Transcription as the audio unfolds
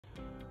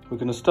We're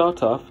going to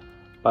start off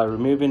by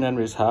removing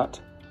Henry's hat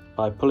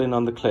by pulling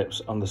on the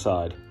clips on the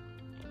side.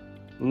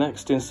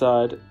 Next,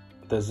 inside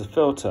there's a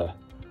filter.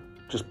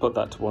 Just put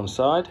that to one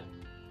side.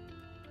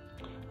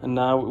 And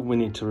now we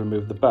need to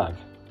remove the bag.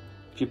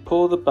 If you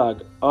pull the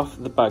bag off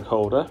the bag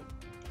holder,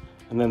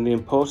 and then the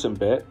important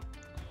bit,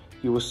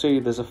 you will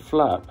see there's a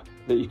flap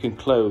that you can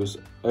close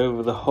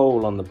over the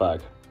hole on the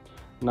bag.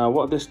 Now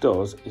what this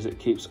does is it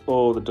keeps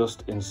all the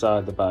dust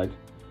inside the bag,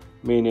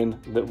 meaning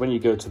that when you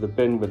go to the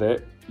bin with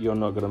it, you're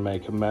not going to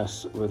make a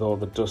mess with all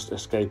the dust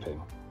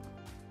escaping.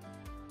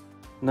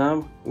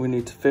 Now we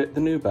need to fit the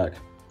new bag.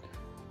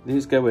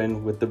 These go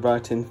in with the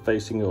writing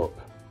facing up.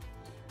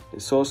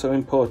 It's also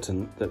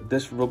important that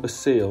this rubber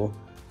seal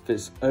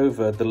fits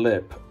over the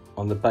lip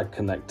on the bag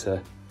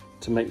connector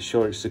to make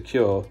sure it's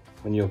secure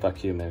when you're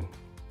vacuuming.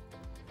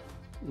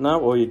 Now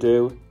all you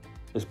do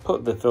is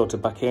put the filter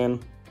back in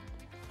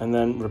and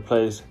then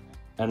replace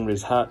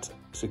Henry's hat,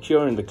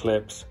 securing the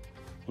clips,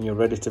 and you're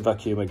ready to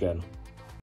vacuum again.